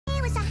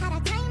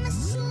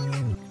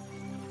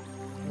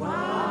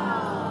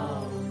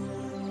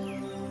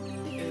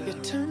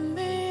Turn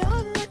me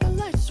on like a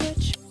light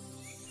switch.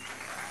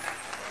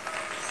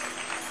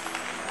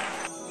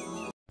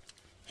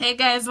 Hey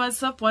guys,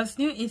 what's up? What's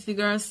new? It's the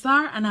girl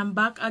Star, and I'm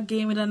back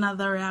again with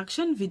another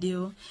reaction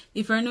video.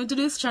 If you're new to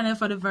this channel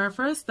for the very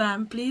first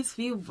time, please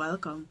feel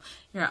welcome.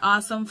 You're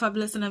awesome,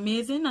 fabulous, and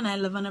amazing, and I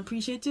love and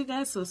appreciate you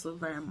guys so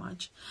very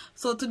much.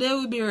 So today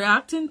we'll be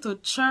reacting to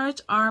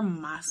church or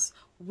mass.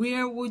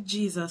 Where would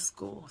Jesus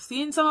go?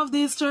 Seeing some of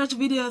these church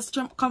videos,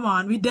 come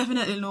on, we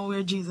definitely know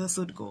where Jesus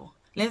would go.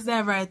 Let's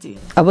dive right in.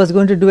 I was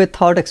going to do a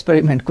thought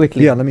experiment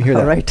quickly. Yeah, let me hear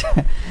that. All right.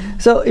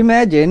 So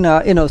imagine,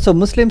 so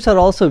Muslims are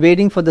also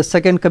waiting for the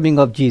second coming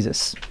of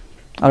Jesus.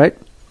 All right.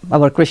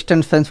 Our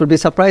Christian friends would be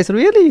surprised.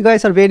 Really? You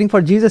guys are waiting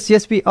for Jesus?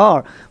 Yes, we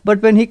are.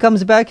 But when he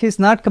comes back, he's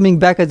not coming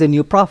back as a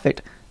new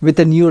prophet with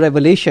a new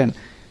revelation.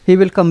 He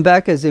will come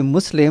back as a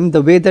Muslim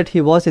the way that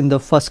he was in the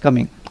first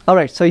coming. All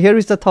right. So here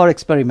is the thought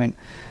experiment.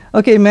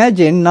 Okay,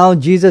 imagine now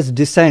Jesus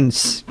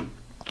descends,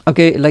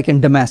 okay, like in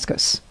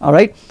Damascus. All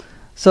right.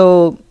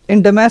 So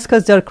in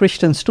Damascus, there are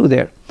Christians too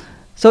there.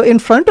 So in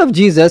front of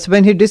Jesus,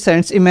 when he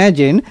descends,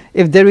 imagine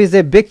if there is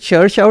a big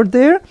church out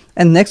there,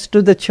 and next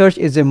to the church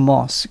is a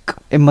mosque,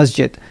 a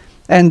masjid.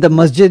 And the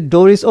masjid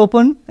door is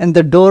open, and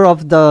the door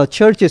of the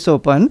church is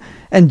open.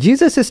 And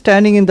Jesus is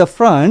standing in the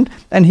front,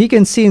 and he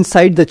can see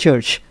inside the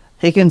church.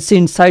 He can see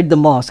inside the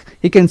mosque.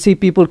 He can see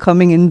people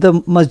coming in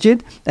the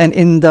masjid and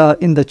in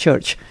the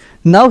church.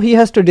 Now he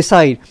has to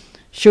decide,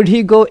 should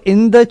he go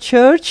in the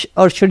church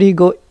or should he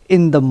go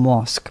in the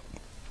mosque?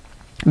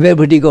 Where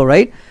would he go,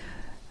 right?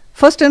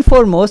 First and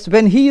foremost,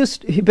 when he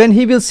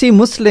will see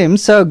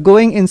Muslims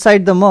going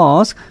inside the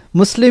mosque,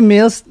 Muslim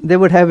males, they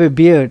would have a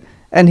beard.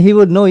 And he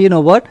would know, you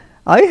know what?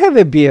 I have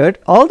a beard.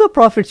 All the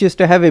prophets used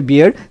to have a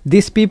beard.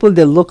 These people,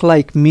 they look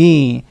like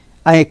me.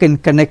 I can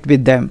connect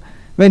with them.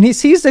 When he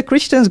sees the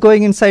Christians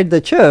going inside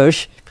the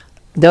church,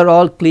 they're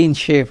all clean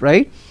shaved,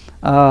 right?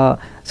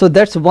 So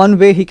that's one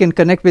way he can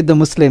connect with the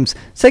Muslims.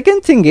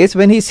 Second thing is,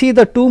 when he sees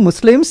the two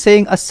Muslims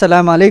saying,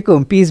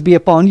 𝗠ص😀🾂𝗏, peace be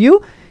upon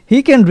you,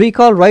 he can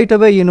recall right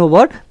away, you know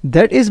what?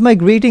 That is my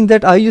greeting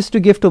that I used to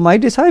give to my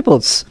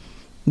disciples.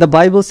 The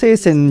Bible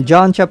says in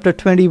John chapter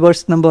 20,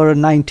 verse number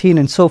 19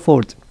 and so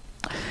forth.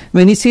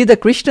 When you see the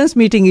Christians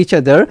meeting each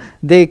other,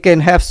 they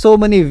can have so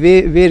many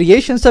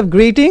variations of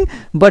greeting,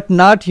 but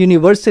not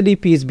universally,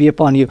 peace be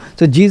upon you.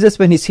 So Jesus,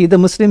 when he sees the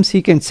Muslims,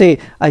 he can say,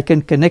 I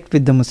can connect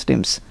with the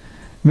Muslims.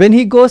 When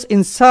he goes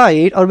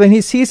inside, or when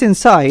he sees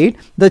inside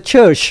the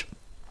church,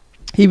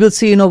 he will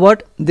see, you know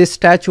what, this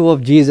statue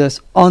of Jesus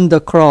on the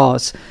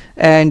cross,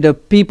 and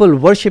people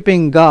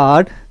worshipping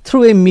God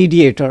through a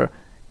mediator.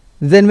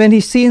 Then when he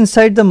sees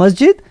inside the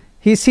masjid,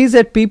 he sees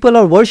that people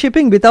are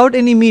worshipping without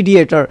any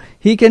mediator.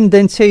 He can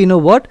then say, you know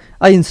what,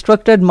 I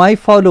instructed my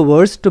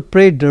followers to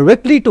pray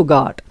directly to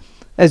God.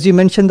 As you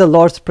mentioned the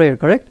Lord's Prayer,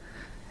 correct?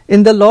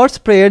 In the Lord's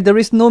Prayer, there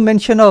is no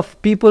mention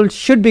of people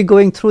should be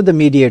going through the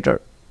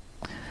mediator.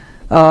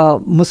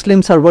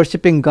 Muslims are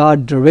worshipping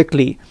God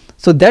directly.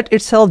 So that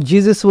itself,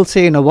 Jesus will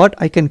say, you know what,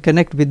 I can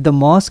connect with the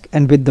mosque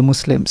and with the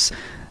Muslims.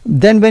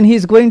 Then when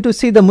he's going to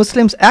see the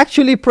Muslims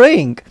actually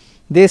praying,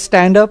 they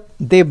stand up,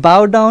 they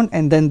bow down,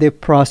 and then they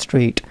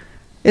prostrate.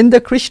 In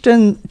the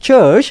Christian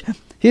church,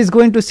 he's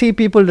going to see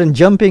people then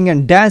jumping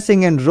and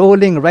dancing and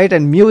rolling, right,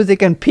 and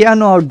music and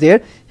piano out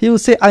there. He will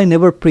say, I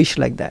never preached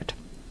like that.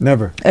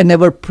 Never. I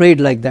never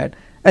prayed like that.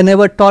 I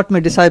never taught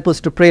my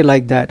disciples to pray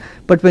like that.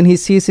 But when he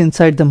sees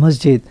inside the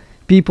masjid,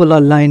 people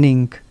are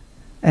lining,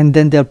 and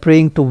then they're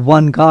praying to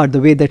one God the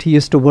way that he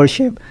used to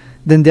worship.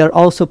 Then they're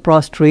also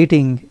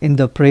prostrating in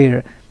the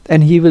prayer.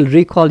 And he will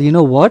recall, you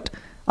know what?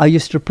 I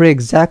used to pray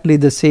exactly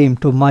the same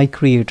to my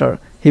Creator.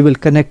 He will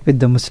connect with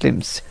the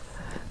Muslims.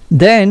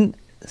 Then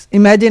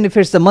imagine if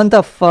it's the month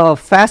of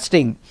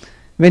fasting.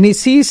 When he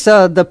sees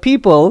the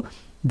people,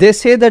 they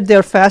say that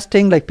they're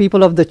fasting like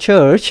people of the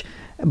church,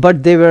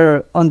 but they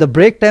were on the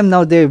break time.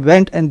 Now they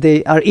went and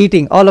they are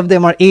eating. All of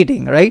them are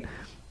eating, right?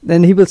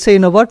 Then he will say, you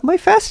know what, my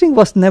fasting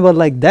was never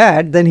like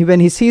that. Then when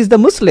he sees the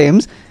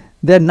Muslims,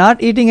 they're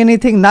not eating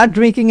anything, not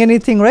drinking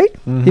anything, right?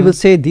 He will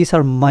say, these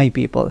are my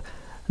people.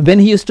 When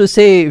he used to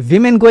say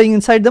women going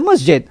inside the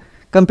masjid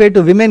compared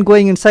to women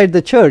going inside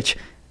the church,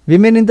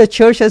 women in the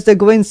church, as they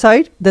go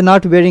inside, they're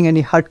not wearing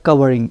any head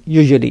covering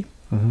usually.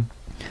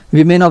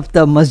 Women of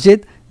the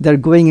masjid, they're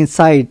going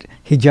inside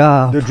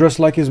hijab. They're dressed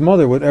like his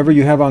mother. Whatever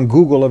you have on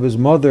Google of his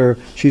mother,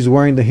 she's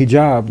wearing the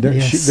hijab.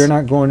 They're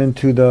not going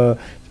into the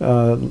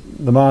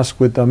mosque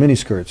with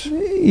miniskirts.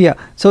 Yeah.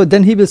 So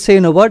then he will say,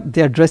 you know what?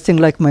 They're dressing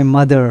like my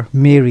mother,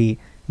 Mary,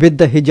 with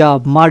the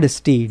hijab,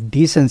 modesty,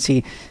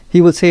 decency.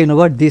 He will say, you know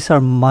what? These are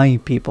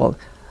my people.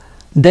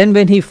 Then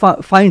when he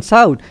finds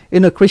out,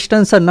 you know,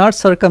 Christians are not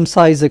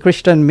circumcised, the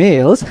Christian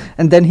males,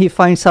 and then he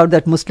finds out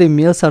that Muslim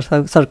males are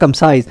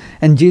circumcised.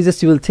 And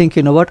Jesus, you will think,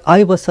 you know what,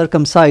 I was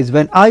circumcised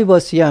when I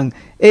was young,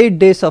 8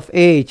 days of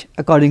age,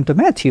 according to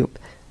Matthew.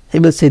 He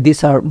will say,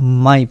 these are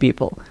my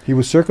people. He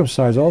was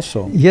circumcised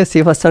also. Yes,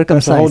 he was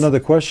circumcised. That's a whole other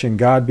question.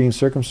 God being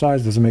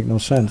circumcised doesn't make no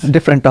sense.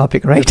 Different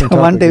topic, right? Different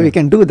topic, one day we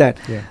can do that.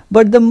 Yeah.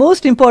 But the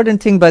most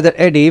important thing, Brother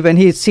Eddie, when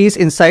he sees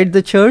inside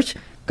the church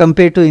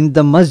compared to in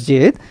the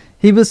masjid,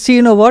 he will see,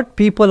 you know what,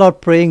 people are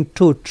praying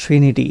to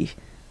Trinity.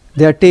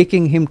 They are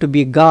taking him to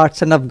be God,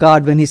 Son of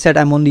God, when he said,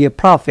 I'm only a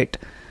prophet.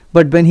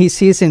 But when he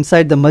sees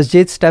inside the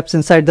masjid, steps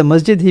inside the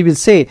masjid, he will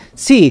say,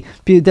 see,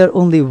 they're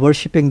only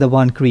worshipping the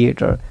one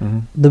creator.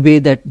 The way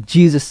that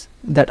Jesus,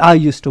 that I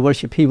used to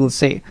worship, he will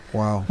say.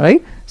 Wow.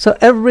 Right? So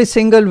every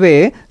single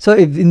way. So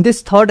if in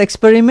this thought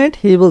experiment,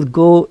 he will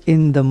go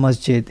in the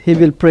masjid. He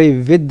will pray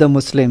with the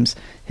Muslims.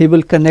 He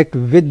will connect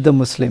with the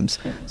Muslims.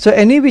 So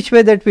any which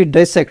way that we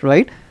dissect,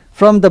 right?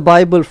 From the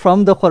Bible,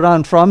 from the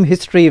Quran, from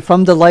history,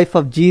 from the life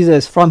of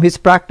Jesus, from his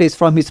practice,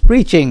 from his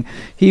preaching,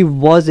 he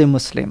was a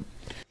Muslim.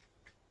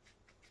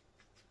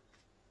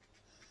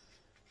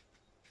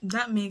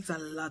 That makes a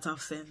lot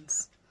of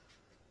sense.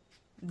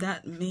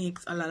 That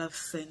makes a lot of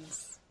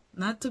sense.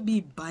 Not to be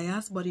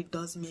biased, but it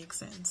does make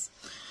sense.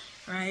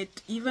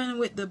 Right? Even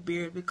with the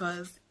beard,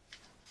 because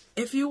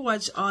if you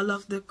watch all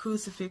of the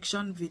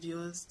crucifixion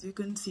videos, you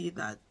can see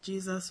that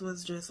Jesus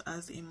was dressed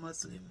as a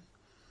Muslim.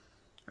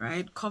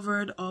 Right?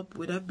 Covered up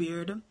with a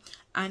beard.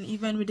 And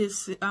even with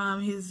his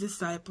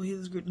disciple,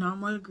 his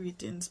normal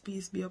greetings,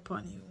 peace be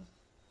upon you.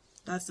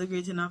 That's the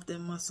greeting of the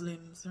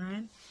Muslims,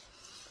 right?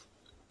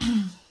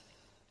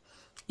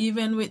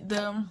 Even with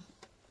the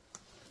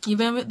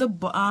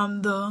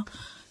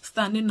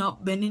standing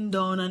up, bending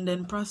down, and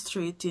then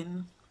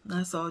prostrating,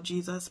 that's how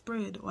Jesus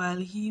prayed while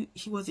he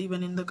was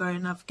even in the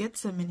Garden of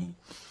Gethsemane,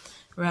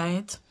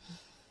 right?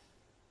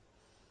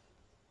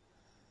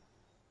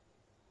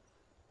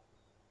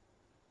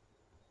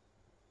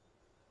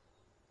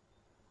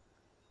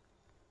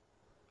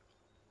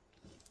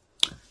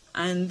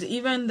 And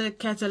even the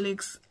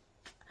Catholics,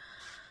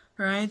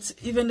 right?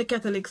 Even the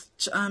Catholic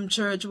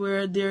church,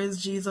 where there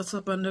is Jesus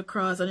up on the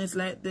cross, and it's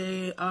like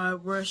they are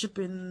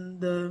worshipping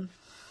the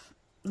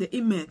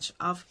image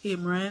of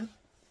him, right?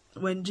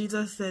 When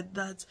Jesus said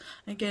that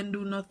I can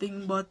do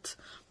nothing but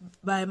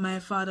by my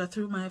Father,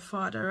 through my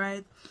Father,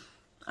 right?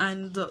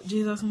 And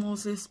Jesus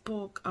mostly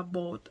spoke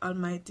about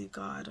Almighty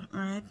God,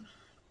 right?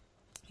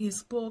 He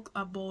spoke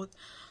about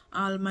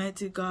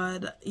Almighty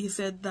God. He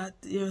said that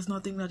there's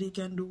nothing that he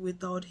can do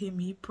without him.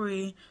 He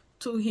prayed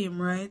to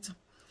him, right?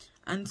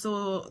 And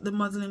so the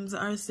Muslims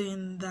are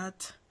saying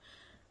that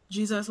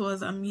Jesus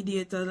was a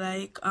mediator,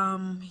 like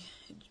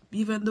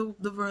even though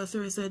the verse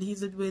where he said he's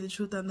the way, the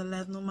truth, and the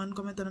life, no man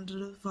cometh unto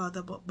the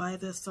Father but by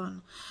the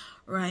Son,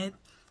 right?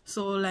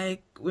 So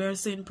like we're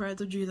saying prayer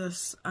to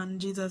Jesus,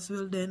 and Jesus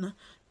will then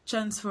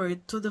transfer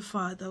it to the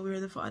Father, where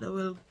the Father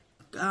will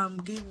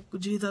give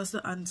Jesus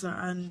the answer,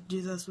 and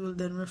Jesus will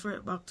then refer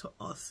it back to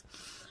us,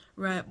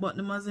 right? But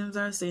the Muslims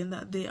are saying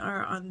that they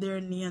are on their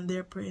knee and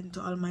they're praying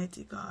to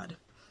Almighty God.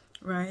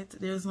 Right?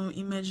 There's no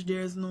image,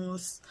 there's no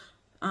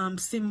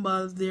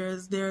symbols,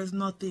 there's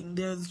nothing.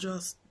 There's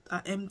just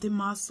an empty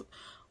mass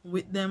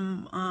with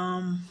them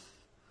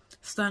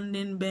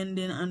standing,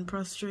 bending, and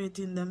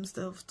prostrating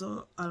themselves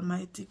to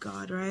Almighty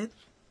God, right?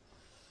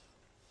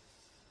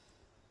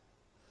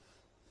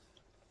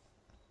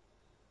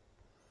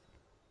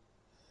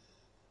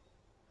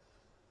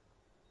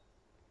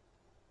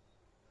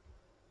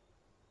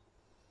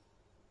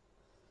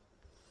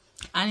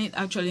 And it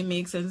actually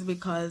makes sense,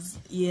 because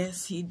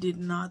yes, he did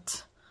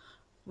not,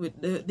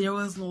 there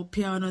was no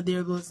piano,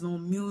 there was no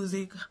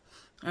music,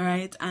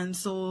 right? And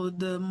so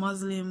the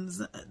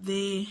Muslims,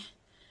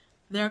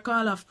 their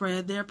call of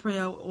prayer, their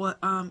prayer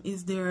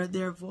is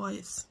their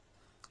voice,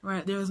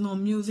 right? There's no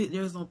music,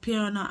 there's no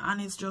piano,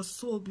 and it's just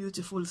so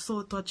beautiful,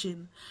 so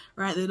touching,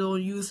 right? They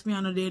don't use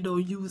piano, they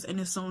don't use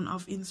any sound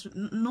of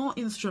no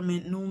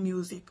instrument, no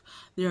music.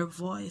 Their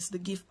voice, the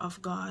gift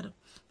of God,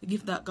 the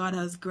gift that God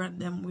has granted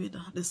them with,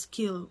 the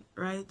skill,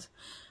 right?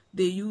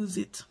 They use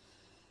it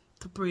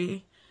to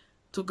pray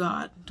to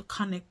God, to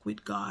connect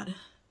with God.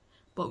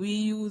 But we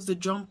use the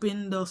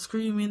jumping, the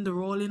screaming, the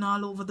rolling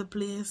all over the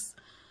place.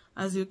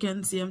 As you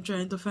can see, I'm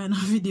trying to find a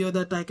video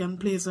that I can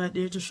place right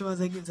there to show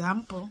as an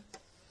example.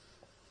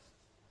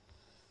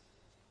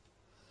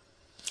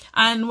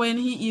 And when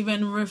he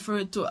even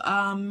referred to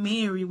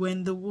Mary,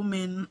 when the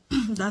woman,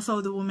 that's how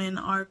the women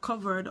are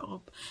covered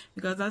up,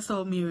 because that's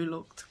how Mary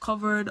looked,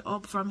 covered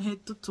up from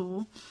head to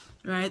toe,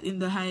 right, in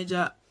the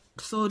hijab.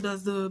 So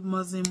does the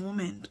Muslim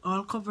woman,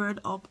 all covered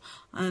up.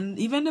 And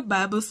even the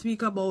Bible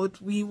speak about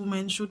we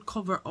women should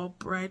cover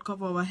up, right,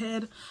 cover our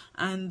head,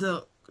 and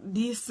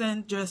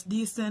decent, just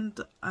decent,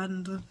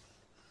 and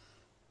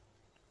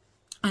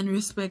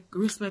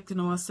respecting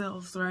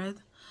ourselves, right?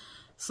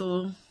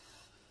 So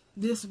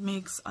this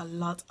makes a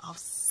lot of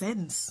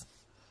sense.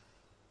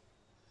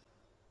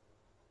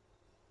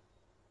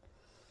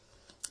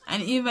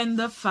 And even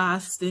the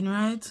fasting,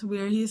 right,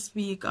 where he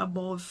speak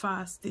about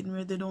fasting,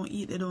 where they don't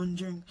eat, they don't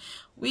drink.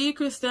 We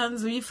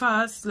Christians, we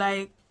fast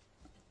like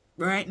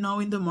right now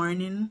in the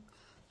morning,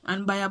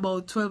 and by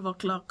about 12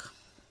 o'clock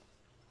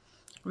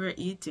we're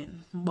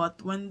eating.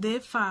 But when they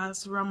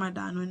fast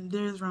Ramadan, when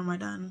there's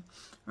Ramadan,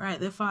 right,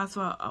 they fast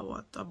for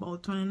what,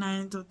 about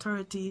 29 to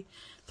 30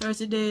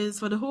 days,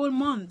 for the whole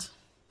month,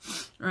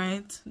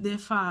 right? They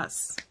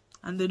fast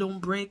and they don't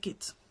break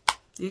it.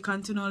 They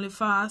continually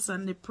fast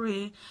and they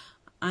pray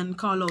and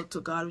call out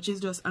to God, which is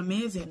just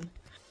amazing.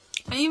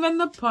 And even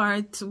the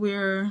part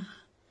where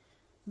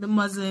the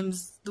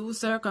Muslims do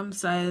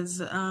circumcise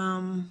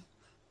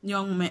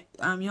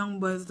young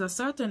boys at a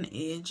certain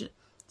age,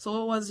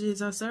 so was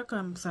Jesus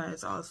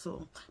circumcised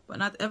also. But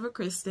not every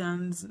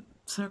Christians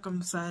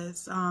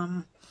circumcise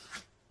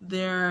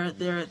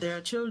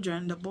their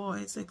children, the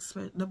boys,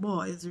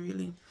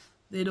 really.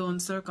 They don't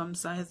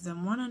circumcise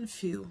them. One or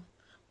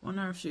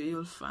a few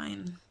you'll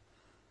find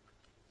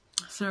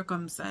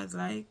circumcised.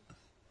 Like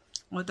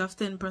out of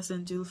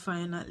 10% you'll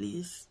find at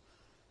least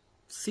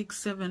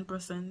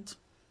 6-7%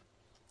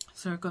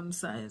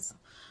 circumcised.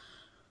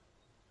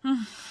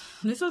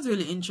 This was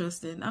really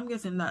interesting. I'm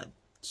guessing that,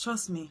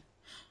 trust me,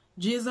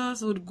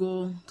 Jesus would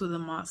go to the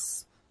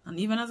mosque, and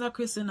even as a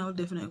Christian I would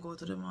definitely go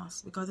to the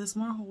mosque because it's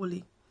more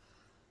holy.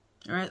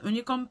 Alright, when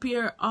you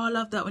compare all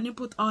of that, when you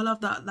put all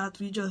of that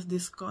we just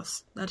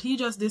discussed, that he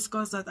just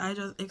discussed, that I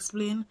just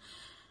explained,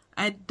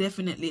 I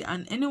definitely,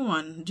 and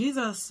anyone,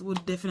 Jesus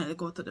would definitely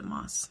go to the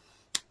mosque.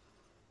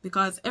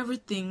 Because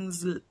everything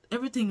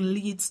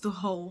leads to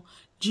how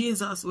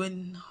Jesus,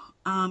 when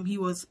he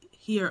was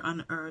here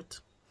on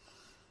earth,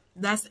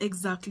 that's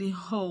exactly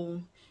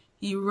how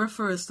he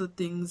refers to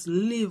things.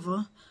 Live,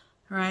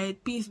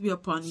 right? Peace be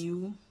upon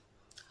you.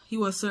 He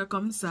was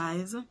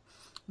circumcised.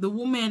 The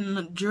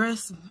woman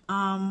dressed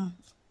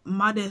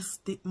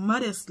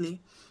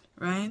modestly,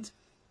 right?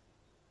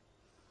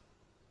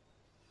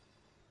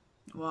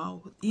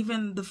 Wow.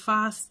 Even the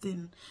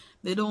fasting,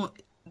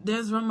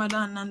 there's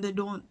Ramadan and they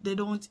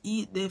don't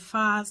eat, they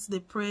fast, they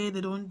pray, they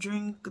don't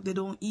drink, they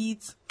don't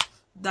eat.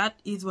 That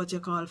is what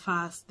you call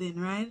fasting,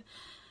 right?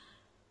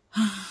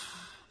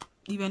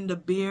 Even the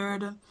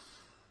beard.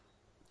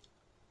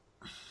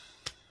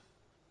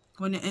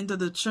 When you enter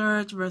the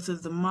church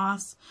versus the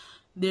mosque,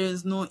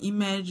 there's no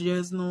image,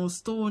 there's no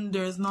stone,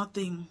 there's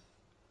nothing.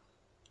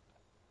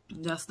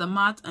 Just the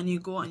mat, and you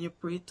go and you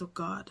pray to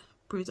God.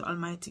 Pray to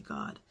Almighty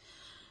God.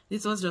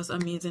 This was just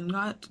amazing.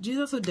 God,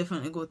 Jesus would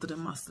definitely go to the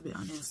mosque, to be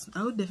honest.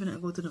 I would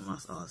definitely go to the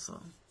mosque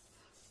also,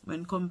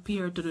 when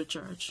compared to the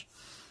church.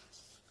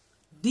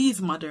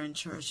 These modern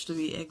church, to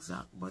be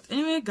exact. But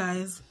anyway,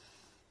 guys,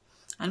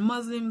 and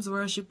Muslims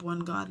worship one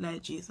God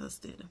like Jesus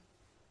did.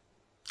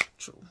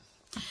 True.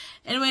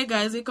 Anyway,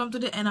 guys, we come to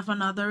the end of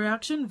another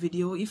reaction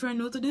video. If you're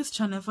new to this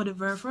channel for the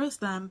very first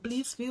time,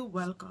 please feel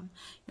welcome.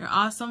 You're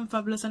awesome,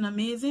 fabulous, and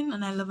amazing,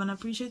 and I love and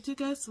appreciate you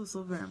guys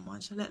so very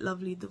much. Let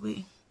love lead the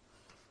way.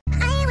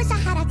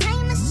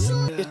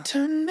 You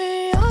turn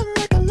me on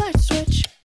like a light switch.